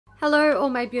Hello all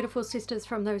my beautiful sisters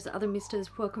from those other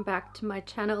misters, welcome back to my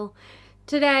channel.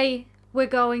 Today we're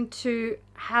going to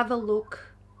have a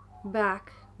look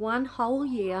back one whole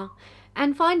year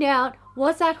and find out,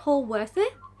 was that haul worth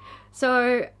it?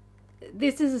 So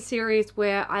this is a series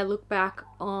where I look back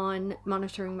on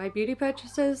monitoring my beauty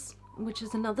purchases, which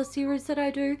is another series that I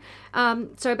do.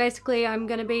 So basically I'm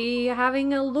going to be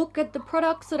having a look at the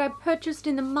products that I purchased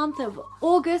in the month of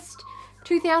August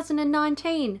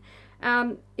 2019.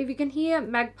 If you can hear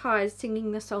magpies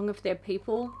singing the song of their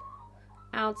people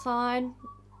outside,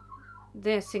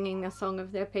 they're singing the song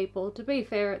of their people. To be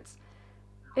fair,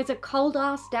 it's a cold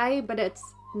ass day, but it's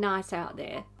nice out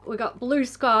there. We got blue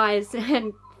skies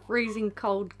and freezing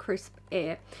cold crisp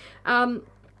air.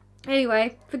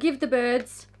 Anyway, forgive the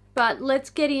birds, but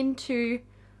let's get into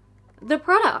the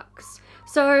products.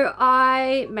 So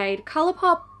I made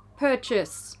ColourPop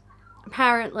purchase,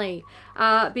 apparently,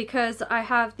 because I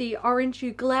have the Orange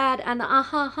You Glad and the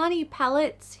Aha Honey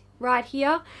palettes right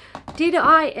here. Did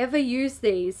I ever use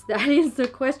these? That is the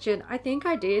question. I think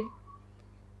I did.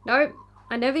 Nope,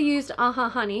 I never used Aha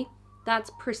Honey.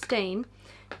 That's pristine.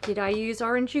 Did I use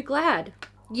Orange You Glad?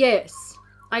 Yes,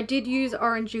 I did use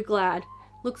Orange You Glad.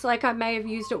 Looks like I may have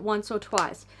used it once or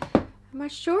twice. Am I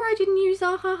sure I didn't use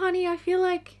Aha Honey? I feel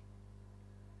like...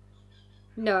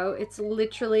 No, it's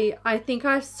literally, I think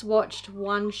I swatched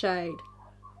one shade.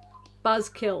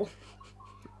 Buzzkill.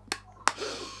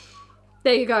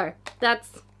 There you go.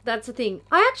 That's the thing.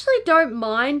 I actually don't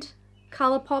mind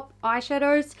ColourPop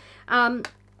eyeshadows.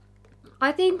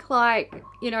 I think, like,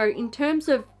 you know, in terms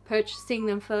of purchasing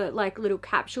them for like little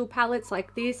capsule palettes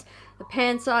like this, the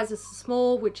pan size is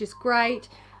small, which is great.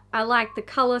 I like the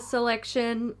color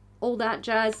selection, all that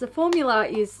jazz. The formula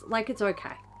is like, it's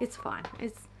okay. It's fine.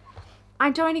 I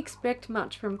don't expect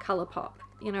much from ColourPop,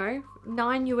 you know,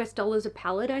 $9 US a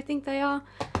palette, I think they are.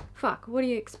 Fuck, what do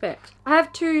you expect? I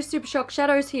have two Super Shock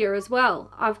shadows here as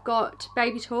well. I've got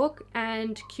Baby Talk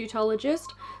and Cutologist.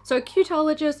 So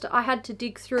Cutologist, I had to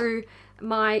dig through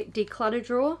my declutter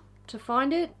drawer to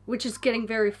find it, which is getting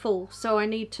very full. So I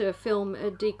need to film a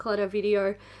declutter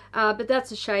video, but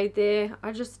that's a shade there.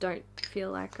 I just don't feel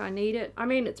like I need it. I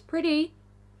mean, it's pretty,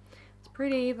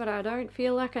 but I don't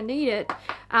feel like I need it.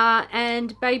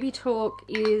 And Baby Talk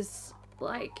is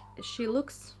like, she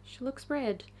looks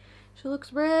red. She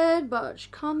looks red, but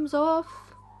she comes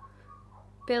off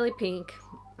fairly pink.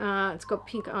 It's got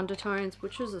pink undertones,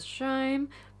 which is a shame,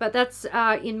 but that's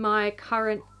in my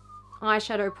current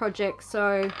eyeshadow project,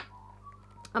 so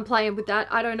I'm playing with that.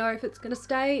 I don't know if it's gonna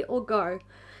stay or go.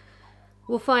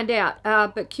 We'll find out,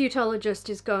 but Cutologist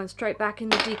is going straight back in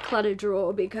the declutter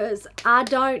drawer because I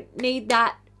don't need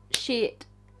that shit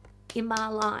in my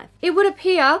life. It would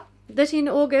appear that in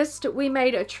August we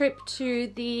made a trip to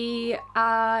the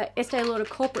Estee Lauder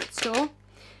corporate store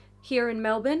here in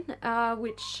Melbourne,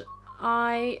 which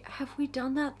have we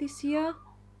done that this year?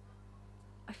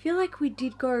 I feel like we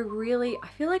did go really, I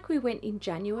feel like we went in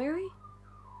January.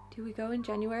 Did we go in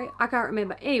January? I can't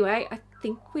remember. Anyway, I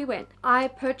think we went. I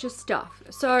purchased stuff.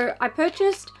 So I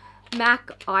purchased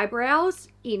MAC eyebrows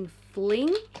in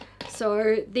Fling.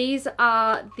 So these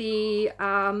are the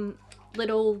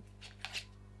little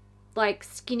like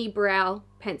skinny brow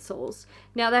pencils.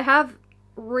 Now they have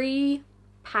repackaged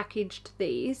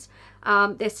these.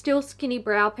 They're still skinny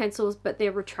brow pencils, but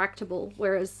they're retractable,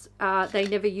 whereas they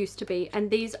never used to be. And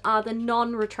these are the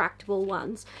non-retractable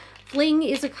ones. Fling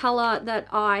is a color that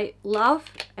I love,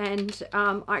 and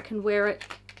I can wear it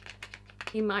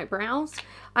in my brows.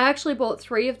 I actually bought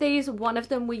 3 of these. One of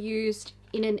them we used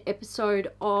in an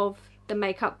episode of the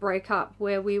Makeup Breakup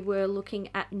where we were looking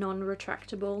at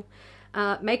non-retractable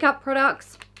makeup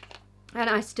products, and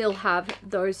I still have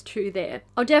those 2 there.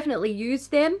 I'll definitely use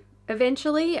them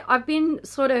eventually. I've been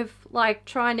sort of like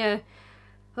trying to,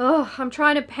 I'm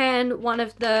trying to pan one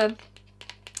of the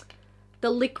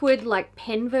liquid like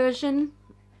pen version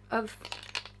of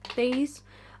these,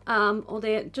 or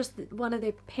they're just one of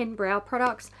their pen brow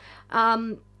products,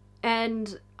 and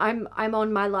I'm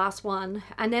on my last one,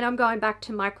 and then I'm going back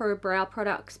to micro brow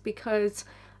products because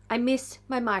I miss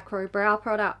my micro brow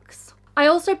products. I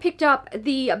also picked up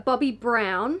the Bobbi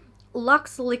Brown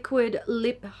Luxe Liquid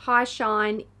Lip High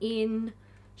Shine in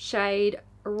shade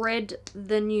Red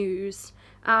the News.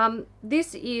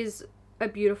 This is a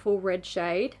beautiful red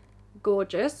shade.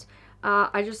 Gorgeous.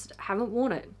 I just haven't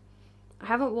worn it. I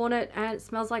haven't worn it, and it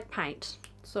smells like paint.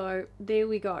 So there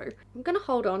we go. I'm gonna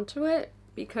hold on to it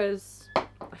because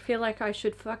I feel like I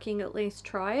should fucking at least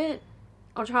try it.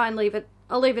 I'll try and leave it.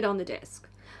 I'll leave it on the desk.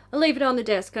 I'll leave it on the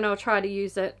desk and I'll try to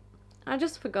use it. I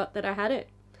just forgot that I had it.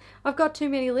 I've got too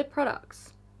many lip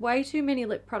products. Way too many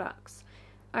lip products.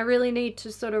 I really need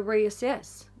to sort of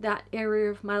reassess that area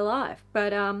of my life,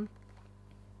 but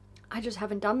I just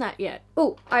haven't done that yet.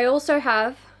 Oh, I also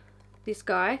have this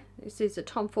guy. This is a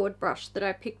Tom Ford brush that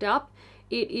I picked up.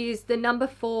 It is the number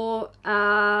 4,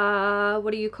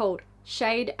 what are you called?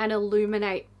 Shade and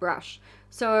Illuminate brush.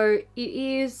 So it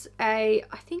is I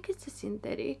think it's a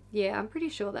synthetic. Yeah, I'm pretty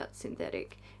sure that's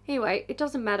synthetic. Anyway, it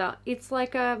doesn't matter. It's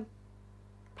like a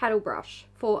paddle brush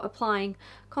for applying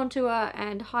contour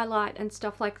and highlight and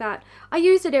stuff like that. I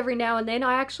use it every now and then.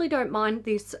 I actually don't mind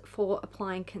this for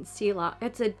applying concealer.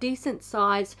 It's a decent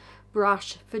size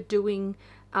brush for doing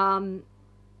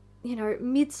you know,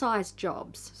 mid-sized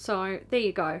jobs. So there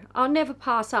you go. I'll never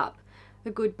pass up a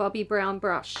good Bobbi Brown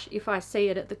brush if I see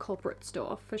it at the corporate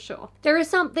store, for sure. There is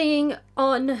something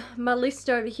on my list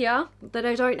over here that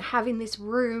I don't have in this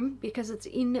room because it's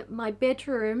in my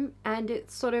bedroom and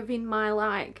it's sort of in my,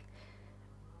 like,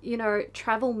 you know,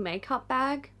 travel makeup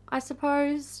bag, I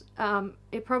suppose.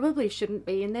 It probably shouldn't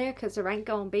be in there because there ain't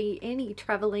gonna be any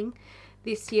traveling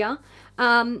this year.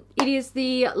 It is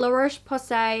the La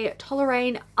Roche-Posay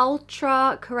Toleraine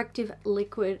Ultra Corrective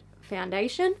Liquid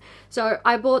Foundation. So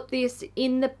I bought this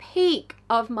in the peak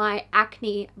of my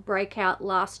acne breakout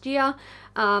last year,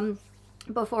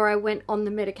 before I went on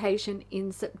the medication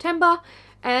in September,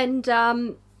 and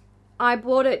I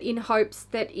bought it in hopes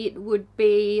that it would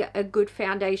be a good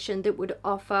foundation that would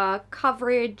offer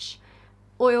coverage,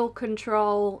 oil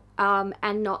control,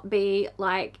 and not be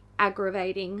like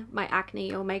aggravating my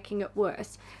acne or making it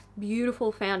worse.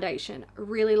 Beautiful foundation.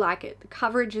 Really like it. The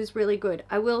coverage is really good.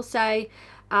 I will say,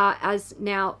 as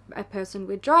now a person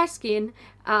with dry skin,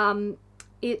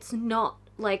 it's not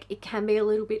like, it can be a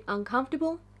little bit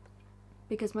uncomfortable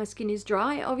because my skin is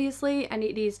dry, obviously, and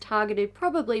it is targeted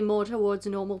probably more towards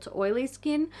normal to oily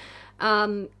skin,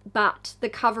 but the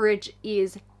coverage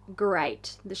is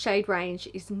great. The shade range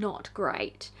is not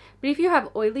great, but if you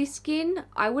have oily skin,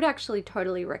 I would actually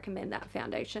totally recommend that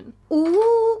foundation.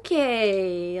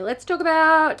 Okay, let's talk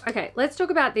about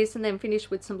this and then finish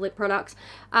with some lip products.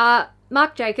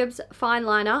 Marc Jacobs Fine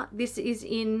Liner. This is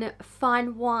in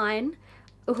Fine Wine.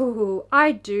 Ooh,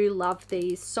 I do love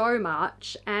these so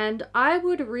much, and I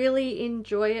would really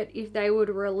enjoy it if they would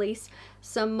release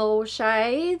some more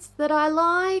shades that I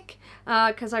like,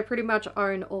 because I pretty much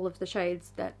own all of the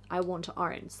shades that I want to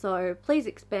own. So please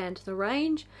expand the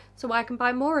range so I can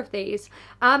buy more of these.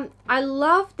 I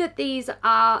love that these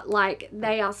are like,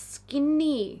 they are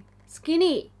skinny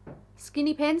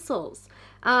pencils.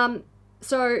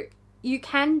 So you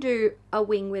can do a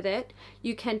wing with it,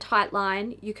 you can tight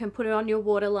line, you can put it on your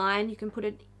waterline, you can put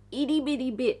an itty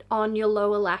bitty bit on your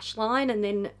lower lash line and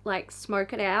then like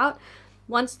smoke it out.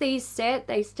 Once these set,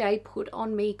 they stay put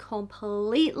on me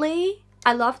completely.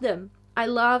 I love them. I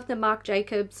love the Marc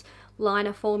Jacobs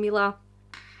liner formula.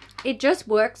 It just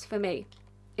works for me.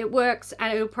 It works,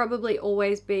 and it'll probably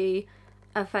always be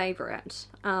a favorite.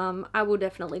 I will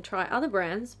definitely try other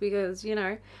brands because, you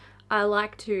know, I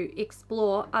like to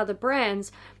explore other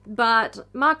brands, but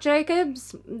Marc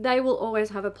Jacobs, they will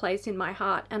always have a place in my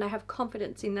heart, and I have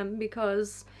confidence in them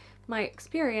because my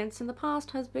experience in the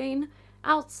past has been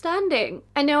outstanding.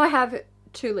 And now I have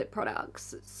 2 lip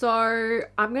products, so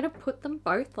I'm gonna put them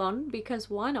both on because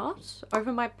why not,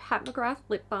 over my Pat McGrath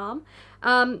lip balm.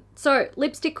 So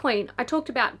Lipstick Queen, I talked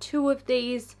about 2 of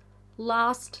these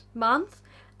last month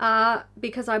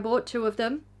because I bought 2 of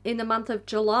them in the month of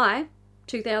July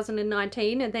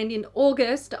 2019, and then in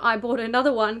August I bought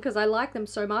another one because I like them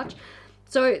so much.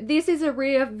 So this is a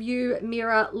Rear View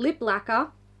Mirror lip lacquer.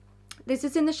 This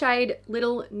is in the shade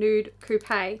Little Nude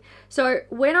Coupe. So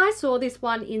when I saw this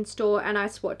one in store and I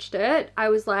swatched it, I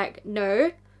was like,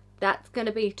 no, that's going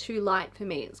to be too light for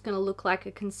me. It's going to look like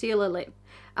a concealer lip.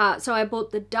 So I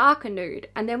bought the darker nude,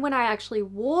 and then when I actually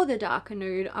wore the darker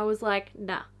nude, I was like,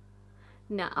 nah,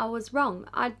 I was wrong.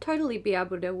 I'd totally be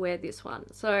able to wear this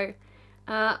one. So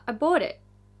I bought it.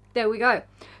 There we go.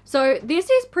 So this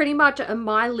is pretty much a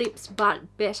My Lips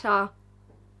but better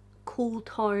cool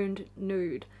toned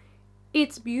nude.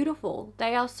 It's beautiful.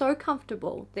 They are so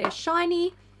comfortable. They're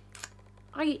shiny.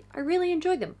 I really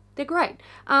enjoyed them. They're great.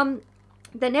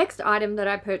 The next item that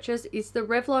I purchased is the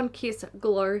Revlon Kiss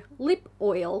Glow Lip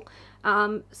Oil.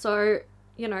 So,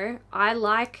 you know, I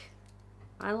like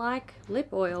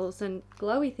lip oils and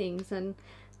glowy things, and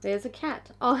there's a cat.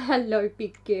 Oh, hello,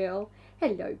 big girl.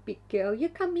 Hello, big girl. You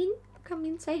come in. Come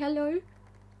in, say hello.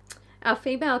 Our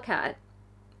female cat,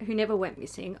 who never went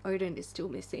missing, Odin is still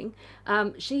missing.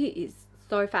 She is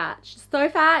so fat. She's so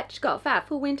fat. She got fat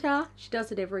for winter. She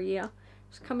does it every year.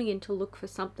 She's coming in to look for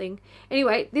something.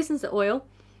 Anyway, this is the oil.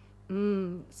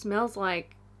 Smells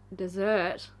like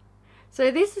dessert. So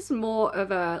this is more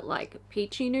of a like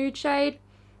peachy nude shade,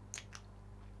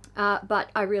 but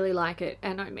I really like it.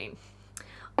 And I mean,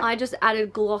 I just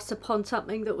added gloss upon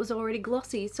something that was already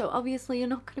glossy, so obviously you're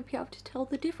not going to be able to tell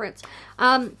the difference.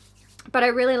 But I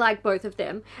really like both of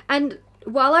them. And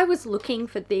while I was looking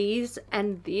for these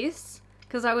and this,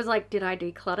 because I was like, did I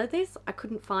declutter this? I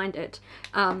couldn't find it.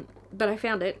 But I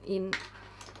found it in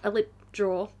a lip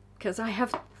drawer, because I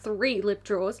have 3 lip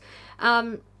drawers.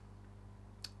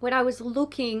 When I was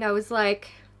looking, I was like,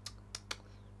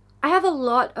 I have a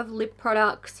lot of lip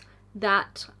products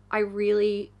that I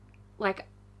really like,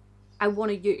 I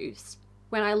want to use.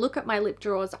 When I look at my lip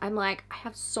drawers, I'm like, I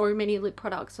have so many lip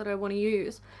products that I want to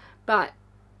use, but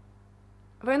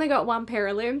I've only got 1 pair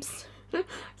of lips.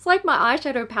 It's like my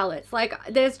eyeshadow palettes. Like,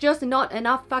 there's just not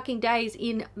enough fucking days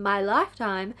in my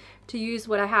lifetime to use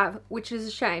what I have, which is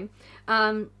a shame.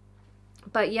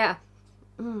 But yeah,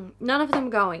 none of them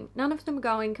going. None of them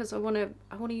going because I want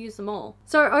to use them all.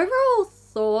 So overall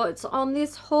thoughts on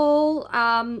this haul.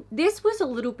 This was a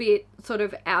little bit sort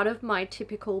of out of my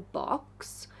typical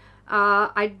box.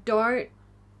 I do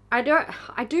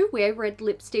wear red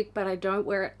lipstick, but I don't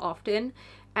wear it often.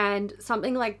 And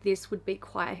something like this would be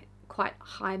quite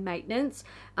high maintenance,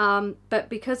 but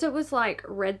because it was like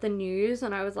Red the News,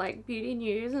 and I was like, beauty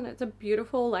news, and it's a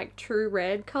beautiful like true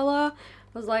red color,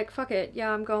 I was like, fuck it, yeah,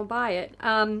 I'm gonna buy it.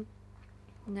 And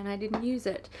then I didn't use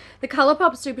it. The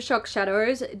ColourPop Super Shock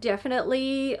shadows,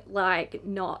 definitely like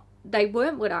they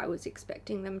weren't what I was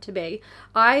expecting them to be.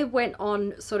 I went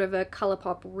on sort of a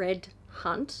ColourPop red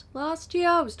hunt last year.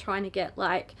 I was trying to get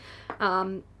like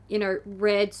you know,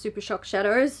 red Super Shock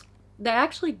shadows. They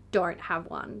actually don't have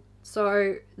one.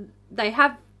 So they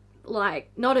have like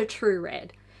not a true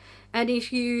red. And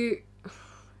if you're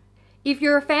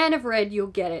a fan of red, you'll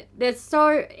get it.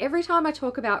 Every time I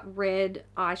talk about red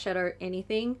eyeshadow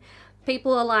anything,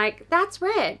 people are like, that's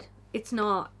red. It's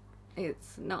not.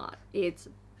 It's not. It's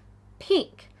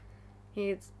pink.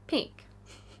 It's pink.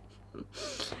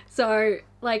 So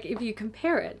like if you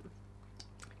compare it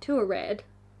to a red,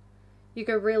 you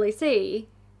can really see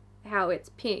how it's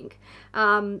pink.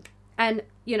 And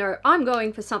you know, I'm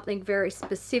going for something very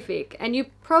specific, and you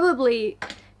probably,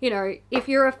 you know, if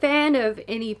you're a fan of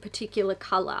any particular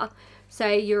color,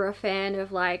 say you're a fan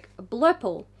of like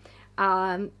Blurple,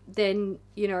 then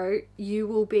you know, you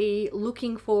will be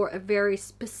looking for a very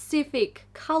specific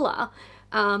color.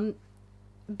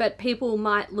 But people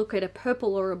might look at a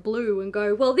purple or a blue and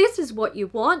go, well, this is what you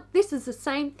want, this is the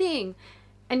same thing,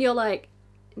 and you're like,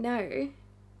 no,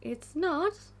 it's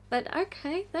not. But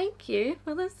okay, thank you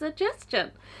for the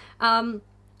suggestion.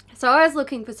 So I was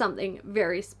looking for something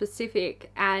very specific,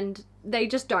 and they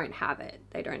just don't have it.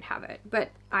 They don't have it. But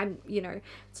I'm, you know,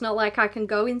 it's not like I can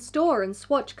go in store and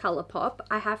swatch ColourPop.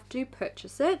 I have to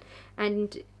purchase it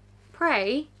and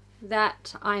pray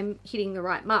that I'm hitting the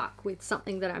right mark with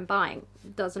something that I'm buying.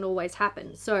 It doesn't always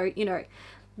happen. So, you know,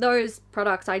 those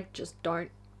products I just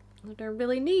don't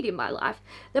really need in my life.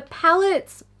 The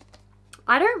palettes,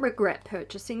 I don't regret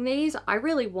purchasing these. I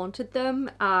really wanted them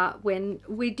when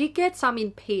we did get some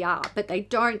in PR, but they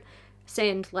don't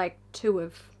send like 2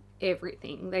 of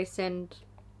everything. They send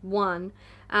 1.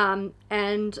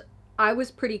 And I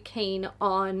was pretty keen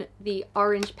on the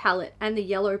orange palette and the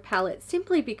yellow palette,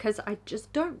 simply because I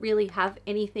just don't really have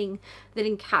anything that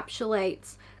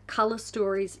encapsulates color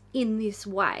stories in this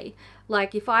way.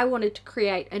 Like if I wanted to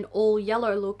create an all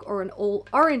yellow look or an all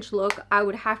orange look, I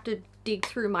would have to dig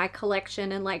through my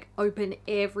collection and like open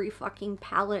every fucking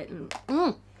palette, and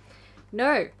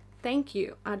no, thank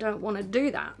you, I don't want to do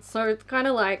that. So it's kind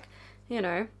of like, you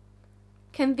know,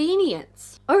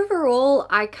 convenience. Overall,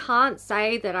 I can't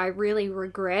say that I really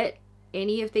regret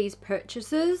any of these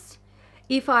purchases.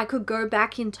 If I could go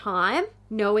back in time,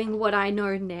 knowing what I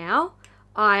know now,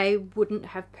 I wouldn't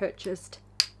have purchased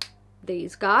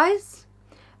these guys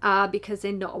because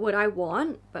they're not what I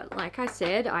want. But like I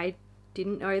said, I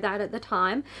didn't know that at the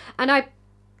time, and I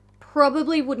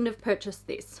probably wouldn't have purchased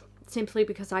this simply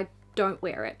because I don't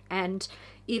wear it. And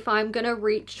if I'm gonna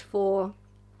reach for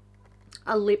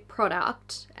a lip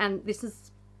product, and this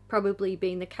has probably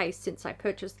been the case since I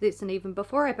purchased this and even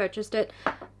before I purchased it,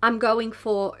 I'm going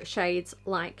for shades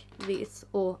like this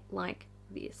or like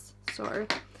this. So,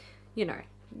 you know,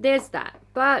 there's that.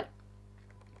 But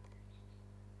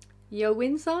you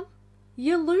win some,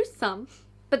 you lose some.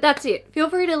 But that's it. Feel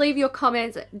free to leave your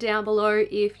comments down below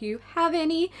if you have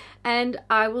any, and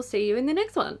I will see you in the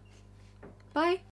next one. Bye.